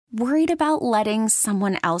Worried about letting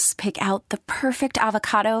someone else pick out the perfect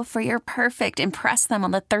avocado for your perfect impress them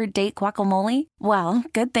on the third date guacamole? Well,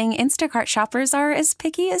 good thing Instacart shoppers are as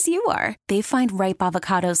picky as you are. They find ripe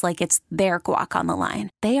avocados like it's their guac on the line.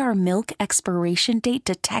 They are milk expiration date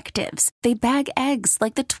detectives. They bag eggs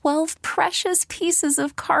like the 12 precious pieces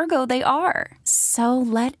of cargo they are. So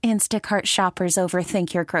let Instacart shoppers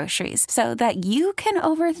overthink your groceries so that you can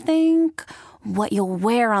overthink what you'll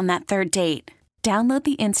wear on that third date. Download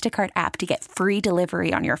the Instacart app to get free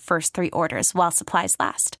delivery on your first 3 orders while supplies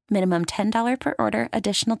last. Minimum $10 per order.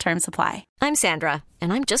 Additional terms apply. I'm Sandra,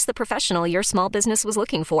 and I'm just the professional your small business was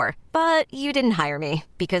looking for. But you didn't hire me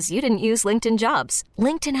because you didn't use LinkedIn Jobs.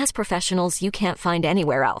 LinkedIn has professionals you can't find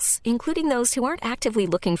anywhere else, including those who aren't actively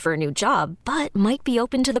looking for a new job, but might be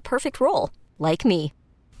open to the perfect role, like me.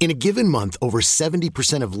 In a given month, over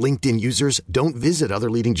 70% of LinkedIn users don't visit other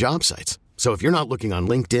leading job sites. So if you're not looking on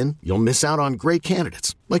LinkedIn, you'll miss out on great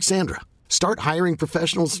candidates like Sandra. Start hiring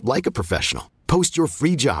professionals like a professional. Post your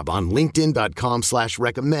free job on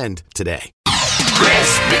linkedin.com/recommend today.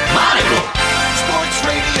 Chris McMonagle, Sports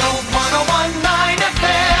Radio 101.9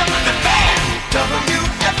 FM, The Fan,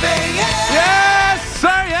 WFAN. Yes,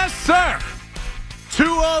 sir, yes, sir.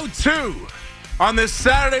 2:02 on this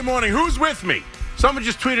Saturday morning. Who's with me? Someone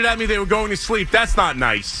just tweeted at me they were going to sleep. That's not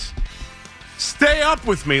nice. Stay up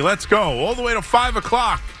with me. Let's go. All the way to 5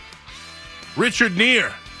 o'clock. Richard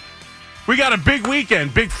Neer. We got a big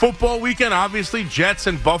weekend. Big football weekend. Obviously, Jets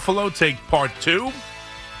and Buffalo take part 2.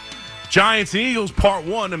 Giants and Eagles part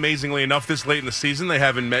 1. Amazingly enough, this late in the season, they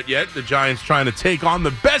haven't met yet. The Giants trying to take on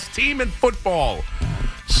the best team in football.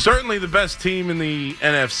 Certainly the best team in the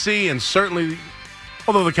NFC, and certainly,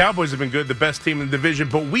 although the Cowboys have been good, the best team in the division.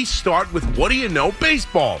 But we start with, what do you know,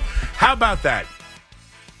 baseball. How about that?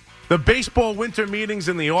 The baseball winter meetings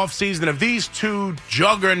in the offseason of these two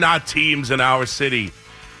juggernaut teams in our city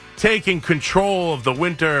taking control of the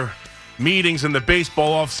winter meetings in the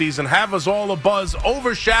baseball offseason have us all abuzz,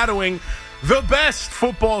 overshadowing the best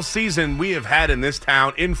football season we have had in this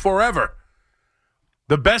town in forever.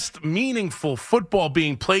 The best meaningful football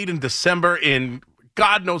being played in December in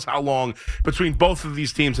God knows how long between both of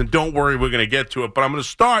these teams. And don't worry, we're going to get to it. But I'm going to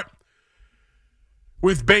start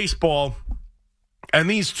with baseball and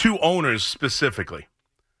these two owners specifically,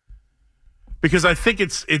 because I think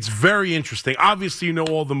it's very interesting. Obviously, you know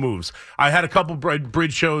all the moves. I had a couple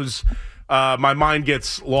bridge shows. My mind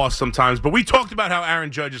gets lost sometimes. But we talked about how Aaron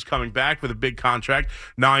Judge is coming back with a big contract,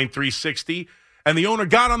 $9,360. And the owner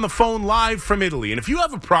got on the phone live from Italy. And if you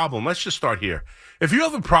have a problem, let's just start here. If you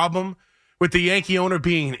have a problem with the Yankee owner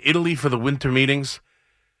being in Italy for the winter meetings,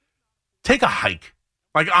 take a hike.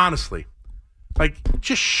 Like, honestly. Like,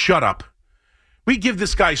 just shut up. We give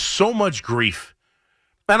this guy so much grief.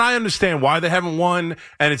 And I understand why they haven't won,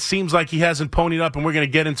 and it seems like he hasn't ponied up, and we're going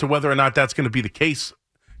to get into whether or not that's going to be the case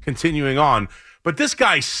continuing on. But this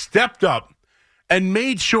guy stepped up and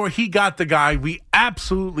made sure he got the guy we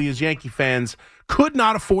absolutely, as Yankee fans, could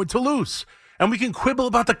not afford to lose. And we can quibble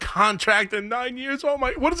about the contract in 9 years. Oh,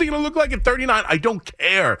 my, what is he going to look like at 39? I don't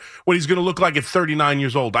care what he's going to look like at 39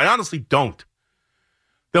 years old. I honestly don't.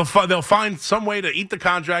 They'll find some way to eat the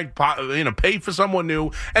contract, pay for someone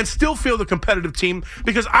new, and still feel the competitive team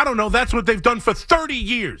because, I don't know, that's what they've done for 30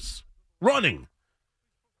 years running.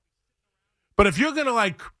 But if you're going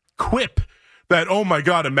to, quip that, oh, my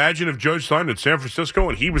God, imagine if Judge signed in San Francisco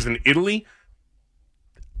and he was in Italy,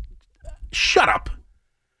 shut up.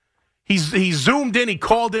 He zoomed in, he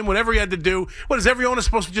called in, whatever he had to do. What, is every owner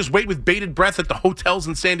supposed to just wait with bated breath at the hotels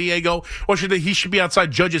in San Diego? Or he should be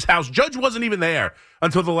outside Judge's house? Judge wasn't even there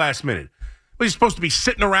until the last minute. But he's supposed to be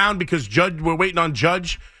sitting around because we're waiting on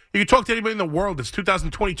Judge? You can talk to anybody in the world. It's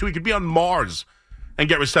 2022. He could be on Mars and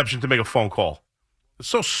get reception to make a phone call. It's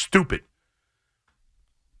so stupid.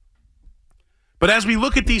 But as we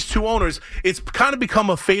look at these two owners, it's kind of become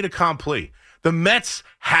a fait accompli. The Mets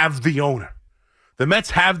have the owner. The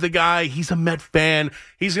Mets have the guy. He's a Met fan.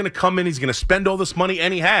 He's going to come in. He's going to spend all this money,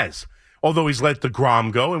 and he has. Although he's let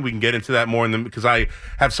DeGrom go, and we can get into that more because I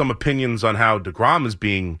have some opinions on how DeGrom is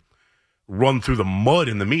being run through the mud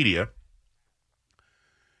in the media.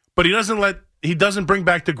 But he doesn't bring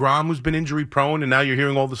back DeGrom, who's been injury prone, and now you're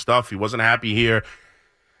hearing all the stuff. He wasn't happy here.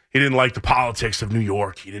 He didn't like the politics of New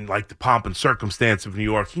York. He didn't like the pomp and circumstance of New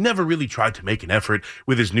York. He never really tried to make an effort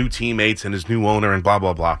with his new teammates and his new owner and blah,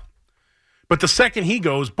 blah, blah. But the second he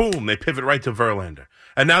goes, boom, they pivot right to Verlander.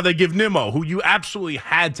 And now they give Nimmo, who you absolutely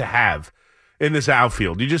had to have in this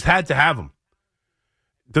outfield. You just had to have him.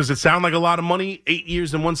 Does it sound like a lot of money? 8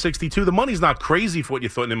 years and 162. The money's not crazy for what you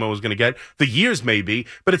thought Nimmo was going to get. The years may be,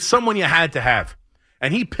 but it's someone you had to have.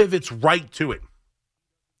 And he pivots right to it.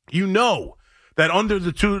 You know that under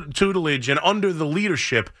the tutelage and under the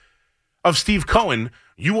leadership of Steve Cohen,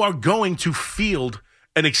 you are going to field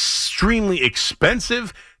an extremely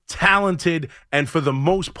expensive, talented, and for the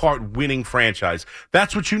most part, winning franchise.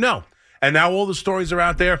 That's what you know. And now all the stories are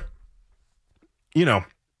out there. You know,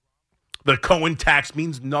 the Cohen tax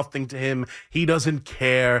means nothing to him. He doesn't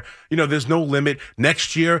care. You know, there's no limit.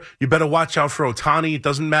 Next year, you better watch out for Ohtani. It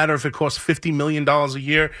doesn't matter if it costs $50 million a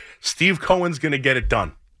year. Steve Cohen's going to get it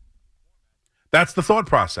done. That's the thought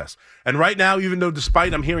process. And right now, even though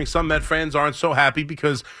despite I'm hearing some Met fans aren't so happy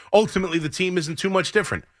because ultimately the team isn't too much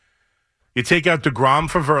different. You take out DeGrom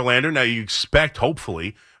for Verlander. Now you expect,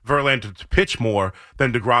 hopefully, Verlander to pitch more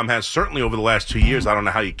than DeGrom has certainly over the last 2 years. I don't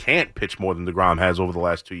know how you can't pitch more than DeGrom has over the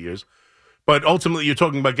last 2 years. But ultimately, you're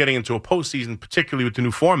talking about getting into a postseason, particularly with the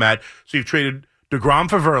new format. So you've traded DeGrom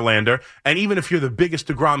for Verlander. And even if you're the biggest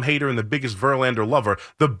DeGrom hater and the biggest Verlander lover,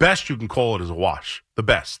 the best you can call it is a wash. The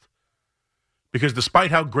best. Because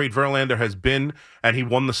despite how great Verlander has been, and he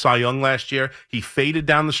won the Cy Young last year, he faded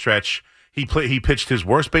down the stretch. He pitched his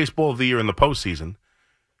worst baseball of the year in the postseason.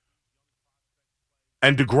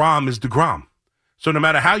 And DeGrom is DeGrom. So no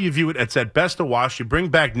matter how you view it, it's at best a wash. You bring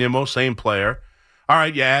back Nimmo, same player. All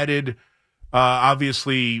right, you added,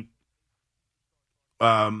 obviously,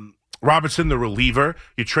 Robertson, the reliever.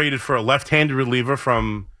 You traded for a left-handed reliever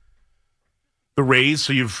from the Rays,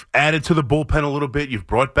 so you've added to the bullpen a little bit. You've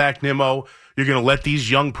brought back Nimmo. You're going to let these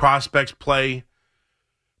young prospects play.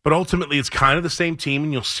 But ultimately, it's kind of the same team,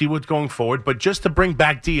 and you'll see what's going forward. But just to bring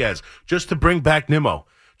back Diaz, just to bring back Nimmo,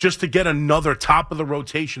 just to get another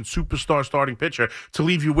top-of-the-rotation superstar starting pitcher to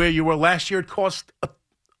leave you where you were last year, it cost $1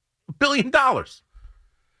 billion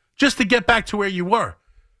just to get back to where you were.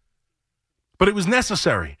 But it was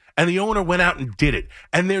necessary, and the owner went out and did it.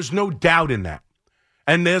 And there's no doubt in that.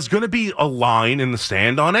 And there's going to be a line in the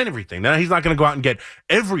sand on everything. Now, he's not going to go out and get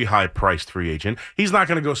every high-priced free agent. He's not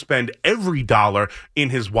going to go spend every dollar in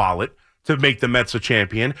his wallet to make the Mets a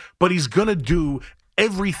champion. But he's going to do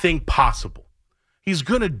everything possible. He's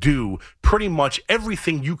going to do pretty much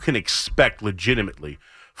everything you can expect legitimately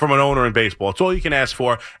from an owner in baseball. It's all you can ask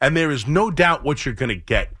for. And there is no doubt what you're going to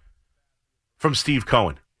get from Steve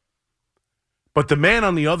Cohen. But the man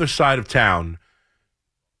on the other side of town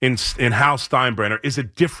in Hal Steinbrenner is a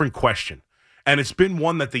different question. And it's been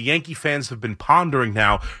one that the Yankee fans have been pondering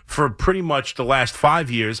now for pretty much the last 5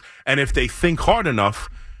 years. And if they think hard enough,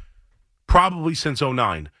 probably since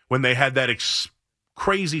 2009, when they had that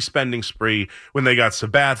crazy spending spree, when they got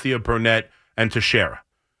Sabathia, Burnett, and Teixeira.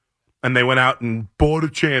 And they went out and bought a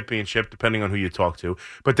championship, depending on who you talk to.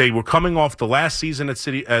 But they were coming off the last season at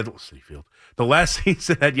Citi Field, the last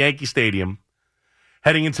season at Yankee Stadium,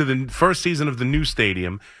 heading into the first season of the new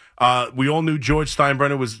stadium. We all knew George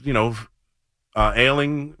Steinbrenner was,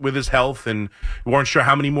 ailing with his health, and we weren't sure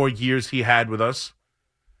how many more years he had with us.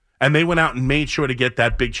 And they went out and made sure to get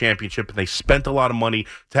that big championship, and they spent a lot of money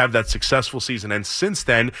to have that successful season. And since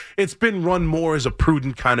then, it's been run more as a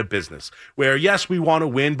prudent kind of business, where, yes, we want to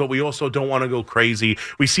win, but we also don't want to go crazy.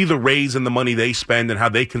 We see the Rays and the money they spend and how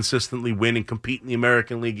they consistently win and compete in the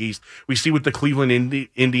American League East. We see what the Cleveland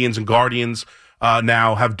Indians and Guardians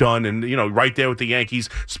now have done, and, right there with the Yankees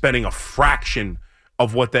spending a fraction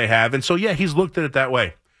of what they have. And so, yeah, he's looked at it that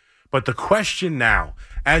way. But the question now,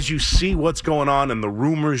 as you see what's going on and the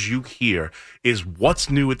rumors you hear, is what's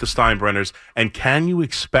new with the Steinbrenners, and can you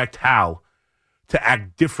expect Hal to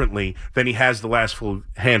act differently than he has the last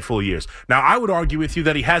handful of years? Now, I would argue with you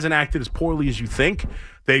that he hasn't acted as poorly as you think.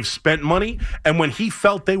 They've spent money, and when he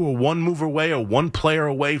felt they were one move away or one player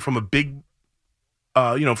away from a big,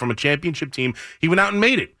 from a championship team, he went out and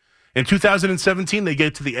made it. In 2017, they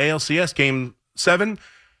get to the ALCS Game 7,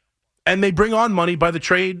 and they bring on money by the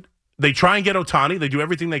trade. They try and get Ohtani. They do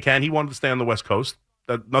everything they can. He wanted to stay on the West Coast.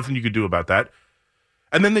 Nothing you could do about that.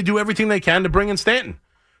 And then they do everything they can to bring in Stanton.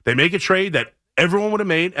 They make a trade that everyone would have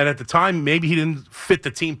made, and at the time, maybe he didn't fit the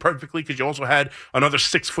team perfectly because you also had another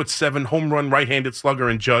 6'7" home run right-handed slugger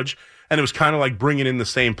in Judge, and it was kind of like bringing in the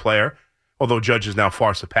same player, although Judge has now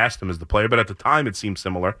far surpassed him as the player, but at the time it seemed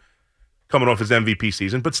similar, coming off his MVP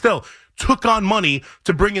season, but still took on money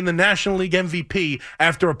to bring in the National League MVP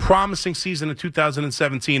after a promising season in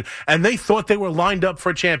 2017, and they thought they were lined up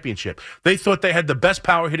for a championship. They thought they had the best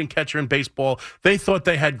power-hitting catcher in baseball. They thought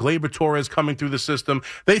they had Gleyber Torres coming through the system.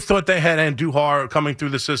 They thought they had Andujar coming through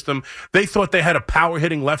the system. They thought they had a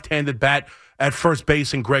power-hitting left-handed bat at first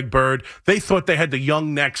base in Greg Bird. They thought they had the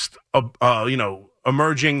young next,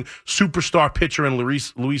 emerging superstar pitcher in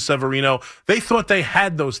Luis Severino. They thought they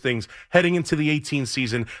had those things heading into the 18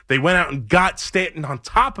 season. They went out and got Stanton on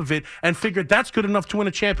top of it and figured that's good enough to win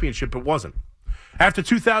a championship. It wasn't. After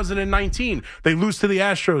 2019, they lose to the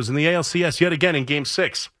Astros in the ALCS yet again in Game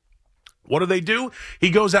 6. What do?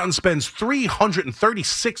 He goes out and spends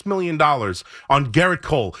 $336 million on Garrett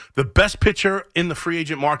Cole, the best pitcher in the free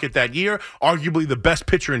agent market that year, arguably the best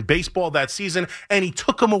pitcher in baseball that season, and he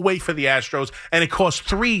took him away for the Astros, and it cost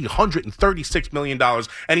 $336 million.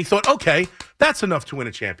 And he thought, okay, that's enough to win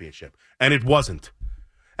a championship. And it wasn't.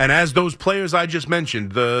 And as those players I just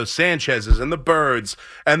mentioned, the Sanchez's and the Birds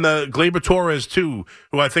and the Gleyber Torres, too,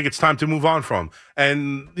 who I think it's time to move on from,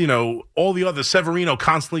 and, you know, all the others, Severino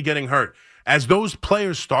constantly getting hurt. As those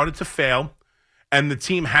players started to fail and the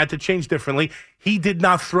team had to change differently, he did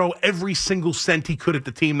not throw every single cent he could at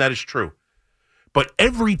the team. That is true. But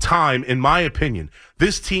every time, in my opinion,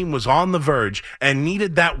 this team was on the verge and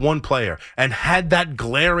needed that one player and had that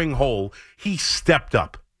glaring hole, he stepped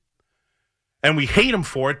up. And we hate him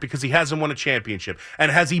for it because he hasn't won a championship.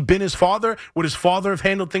 And has he been his father? Would his father have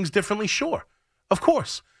handled things differently? Sure. Of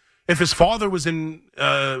course. If his father was in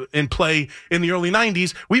play in the early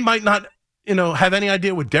 90s, we might not, have any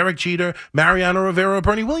idea what Derek Jeter, Mariano Rivera, or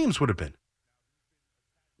Bernie Williams would have been.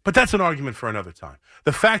 But that's an argument for another time.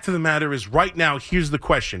 The fact of the matter is, right now, here's the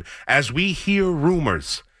question. As we hear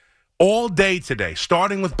rumors all day today,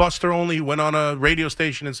 starting with Buster Olney, who went on a radio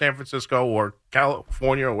station in San Francisco or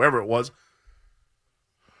California or wherever it was,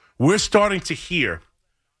 we're starting to hear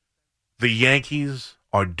the Yankees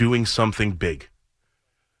are doing something big.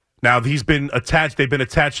 Now, they've been attached to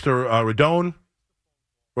Rodon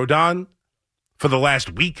for the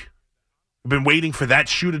last week. We've been waiting for that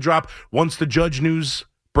shoe to drop once the Judge news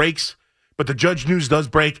breaks. But the Judge news does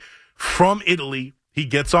break from Italy. He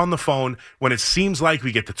gets on the phone when it seems like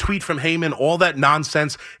we get the tweet from Heyman, all that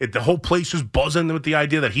nonsense. The whole place is buzzing with the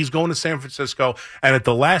idea that he's going to San Francisco. And at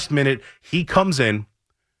the last minute, he comes in,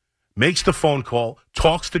 makes the phone call,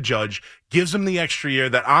 talks to Judge, gives him the extra year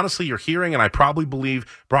that honestly you're hearing, and I probably believe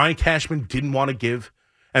Brian Cashman didn't want to give,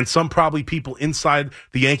 and some probably people inside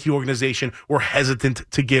the Yankee organization were hesitant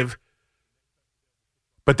to give.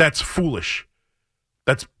 But that's foolish.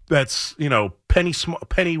 That's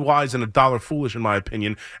penny wise and a dollar foolish in my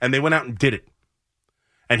opinion, and they went out and did it.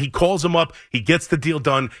 And he calls him up. He gets the deal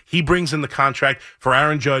done. He brings in the contract for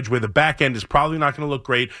Aaron Judge, where the back end is probably not going to look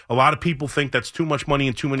great. A lot of people think that's too much money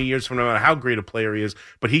in too many years for no matter how great a player he is.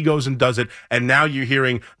 But he goes and does it. And now you're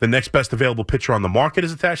hearing the next best available pitcher on the market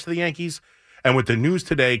is attached to the Yankees. And with the news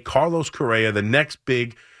today, Carlos Correa, the next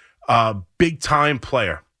big-time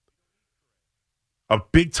player, a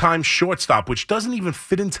big-time shortstop, which doesn't even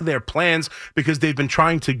fit into their plans because they've been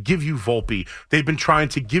trying to give you Volpe. They've been trying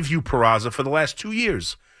to give you Peraza for the last 2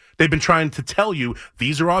 years. They've been trying to tell you,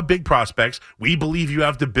 these are our big prospects. We believe you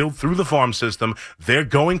have to build through the farm system. They're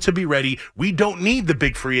going to be ready. We don't need the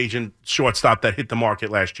big free agent shortstop that hit the market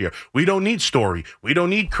last year. We don't need Story. We don't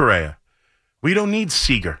need Correa. We don't need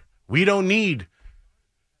Seager. We don't need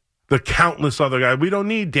the countless other guys. We don't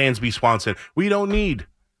need Dansby Swanson. We don't need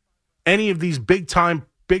any of these big-time,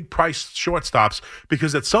 big-priced shortstops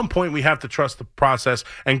because at some point we have to trust the process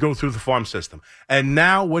and go through the farm system. And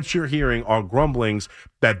now what you're hearing are grumblings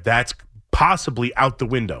that that's possibly out the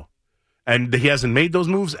window. And he hasn't made those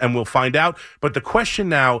moves, and we'll find out. But the question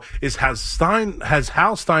now is, has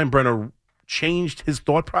Hal Steinbrenner changed his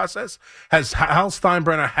thought process? Has Hal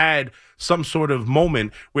Steinbrenner had some sort of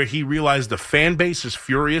moment where he realized the fan base is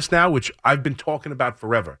furious now, which I've been talking about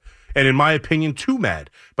forever? And in my opinion, too mad.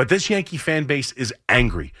 But this Yankee fan base is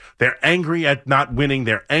angry. They're angry at not winning.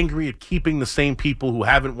 They're angry at keeping the same people who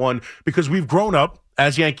haven't won because we've grown up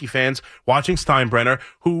as Yankee fans watching Steinbrenner,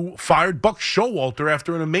 who fired Buck Showalter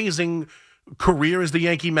after an amazing career as the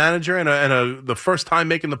Yankee manager and the first time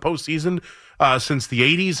making the postseason since the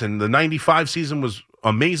 80s. And the 95 season was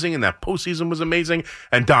amazing, and that postseason was amazing.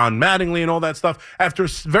 And Don Mattingly and all that stuff. After a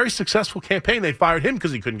very successful campaign, they fired him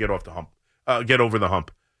because he couldn't get over the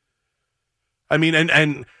hump. I mean,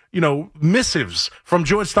 and missives from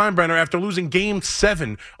George Steinbrenner after losing Game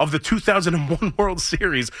 7 of the 2001 World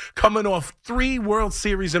Series, coming off 3 World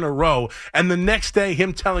Series in a row, and the next day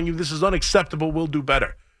him telling you this is unacceptable, we'll do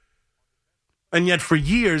better. And yet for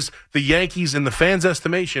years, the Yankees, in the fans'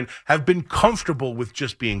 estimation, have been comfortable with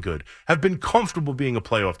just being good, have been comfortable being a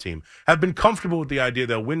playoff team, have been comfortable with the idea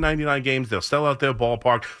they'll win 99 games, they'll sell out their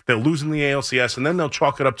ballpark, they'll lose in the ALCS, and then they'll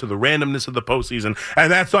chalk it up to the randomness of the postseason, and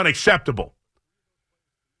that's unacceptable.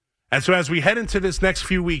 And so as we head into this next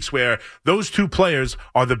few weeks where those two players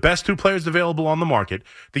are the best 2 players available on the market,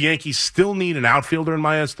 the Yankees still need an outfielder in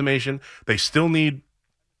my estimation. They still need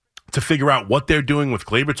to figure out what they're doing with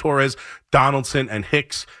Gleyber Torres, Donaldson, and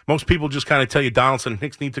Hicks. Most people just kind of tell you Donaldson and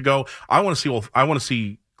Hicks need to go. I want to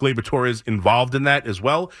see Gleyber Torres involved in that as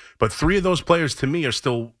well. But 3 of those players to me are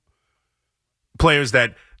still players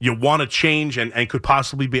that you want to change and could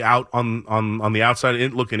possibly be out on the outside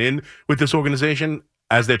looking in with this organization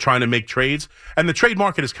as they're trying to make trades. And the trade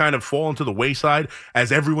market has kind of fallen to the wayside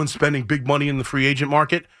as everyone's spending big money in the free agent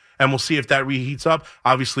market. And we'll see if that reheats up.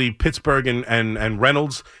 Obviously, Pittsburgh and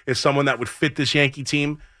Reynolds is someone that would fit this Yankee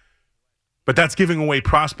team. But that's giving away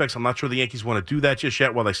prospects. I'm not sure the Yankees want to do that just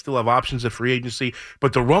yet while they still have options at free agency.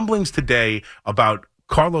 But the rumblings today about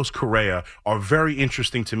Carlos Correa are very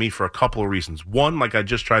interesting to me for a couple of reasons. One, like I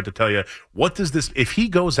just tried to tell you, what does this, if he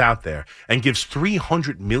goes out there and gives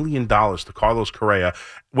 $300 million to Carlos Correa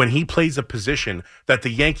when he plays a position that the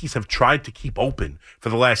Yankees have tried to keep open for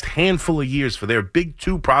the last handful of years for their big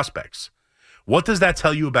two prospects, what does that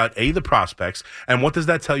tell you about, A, the prospects, and what does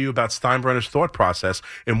that tell you about Steinbrenner's thought process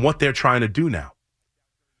and what they're trying to do now?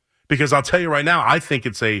 Because I'll tell you right now, I think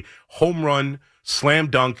it's a home run, slam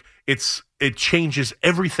dunk. It changes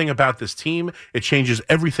everything about this team. It changes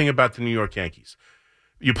everything about the New York Yankees.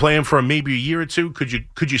 You play him for maybe a year or two.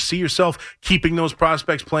 Could you see yourself keeping those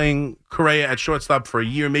prospects, playing Correa at shortstop for a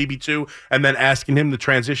year, maybe two, and then asking him to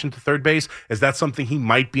transition to third base? Is that something he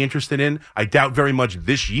might be interested in? I doubt very much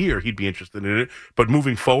this year he'd be interested in it. But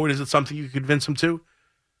moving forward, is it something you could convince him to?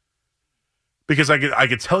 Because I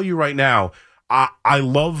could tell you right now, I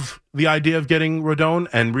love the idea of getting Rodon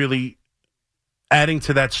and really adding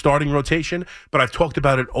to that starting rotation, but I've talked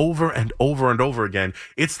about it over and over and over again.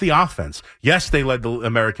 It's the offense. Yes, they led the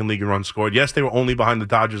American League in runs scored. Yes, they were only behind the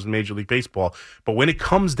Dodgers in Major League Baseball. But when it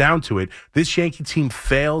comes down to it, this Yankee team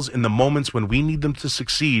fails in the moments when we need them to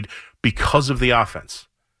succeed because of the offense.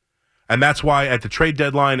 And that's why at the trade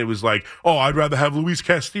deadline, it was like, oh, I'd rather have Luis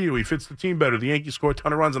Castillo. He fits the team better. The Yankees score a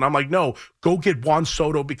ton of runs. And I'm like, no, go get Juan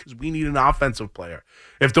Soto because we need an offensive player.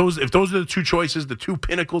 If those are the two choices, the two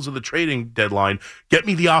pinnacles of the trading deadline, get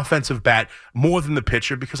me the offensive bat more than the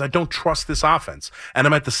pitcher because I don't trust this offense. And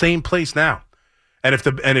I'm at the same place now. And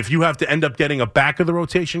if you have to end up getting a back of the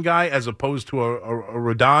rotation guy as opposed to a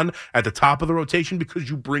Rodon at the top of the rotation because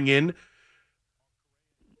you bring in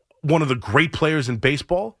one of the great players in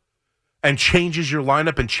baseball and changes your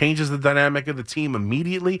lineup and changes the dynamic of the team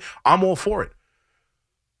immediately, I'm all for it.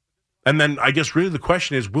 And then I guess really the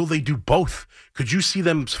question is, will they do both? Could you see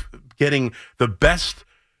them getting the best?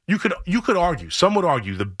 You could argue, some would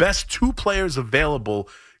argue, the best two players available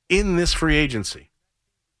in this free agency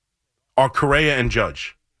are Correa and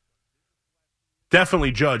Judge.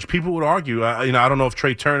 Definitely Judge. People would argue, I don't know if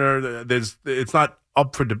Trey Turner, it's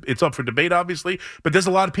up for debate, obviously, but there's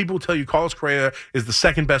a lot of people who tell you Carlos Correa is the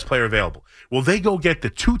second best player available. Will they go get the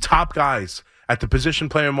two top guys at the position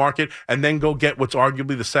player market and then go get what's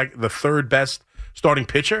arguably the third best starting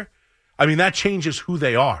pitcher? I mean, that changes who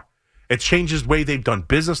they are. It changes the way they've done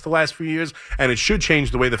business the last few years, and it should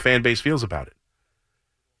change the way the fan base feels about it.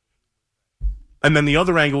 And then the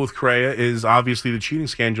other angle with Correa is obviously the cheating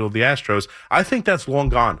scandal of the Astros. I think that's long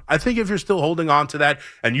gone. I think if you're still holding on to that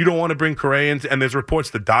and you don't want to bring Correa in, and there's reports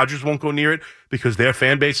the Dodgers won't go near it because their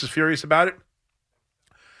fan base is furious about it.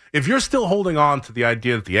 If you're still holding on to the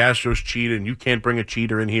idea that the Astros cheated and you can't bring a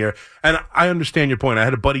cheater in here, and I understand your point. I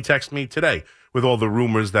had a buddy text me today with all the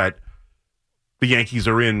rumors that the Yankees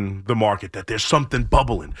are in the market, that there's something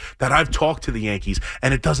bubbling, that I've talked to the Yankees,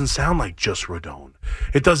 and it doesn't sound like just Rodon.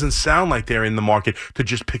 It doesn't sound like they're in the market to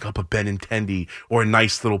just pick up a Benintendi or a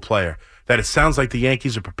nice little player. That it sounds like the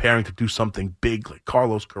Yankees are preparing to do something big like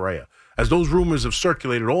Carlos Correa. As those rumors have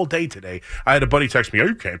circulated all day today, I had a buddy text me, oh,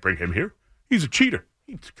 you can't bring him here. He's a cheater.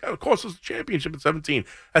 He cost us the championship at 17.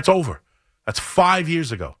 That's over. That's 5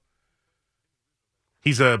 years ago.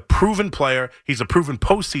 He's a proven player. He's a proven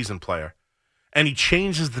postseason player. And he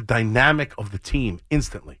changes the dynamic of the team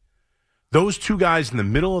instantly. Those two guys in the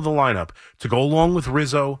middle of the lineup to go along with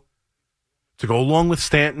Rizzo, to go along with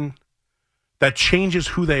Stanton, that changes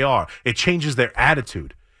who they are. It changes their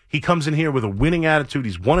attitude. He comes in here with a winning attitude.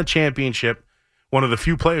 He's won a championship. One of the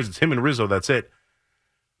few players, it's him and Rizzo, that's it.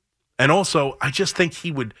 And also, I just think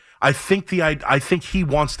he would. I think he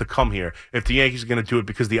wants to come here if the Yankees are going to do it,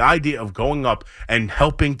 because the idea of going up and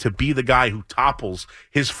helping to be the guy who topples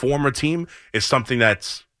his former team is something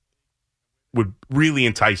that would really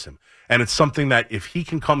entice him. And it's something that if he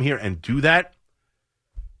can come here and do that,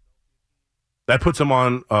 that puts him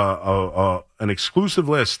on an exclusive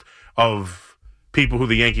list of people who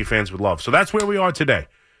the Yankee fans would love. So that's where we are today.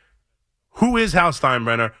 Who is Hal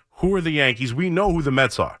Steinbrenner? Who are the Yankees? We know who the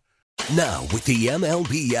Mets are. Now, with the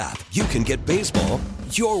MLB app, you can get baseball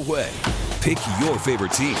your way. Pick your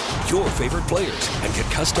favorite team, your favorite players, and get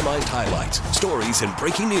customized highlights, stories, and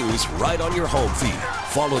breaking news right on your home feed.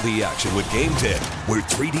 Follow the action with Game Day, where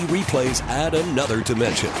 3D replays add another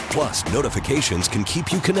dimension. Plus, notifications can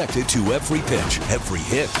keep you connected to every pitch, every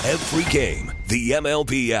hit, every game. The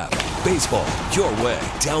MLB app. Baseball, your way.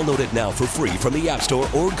 Download it now for free from the App Store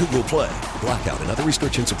or Google Play. Blackout and other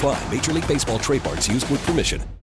restrictions apply. Major League Baseball trademarks used with permission.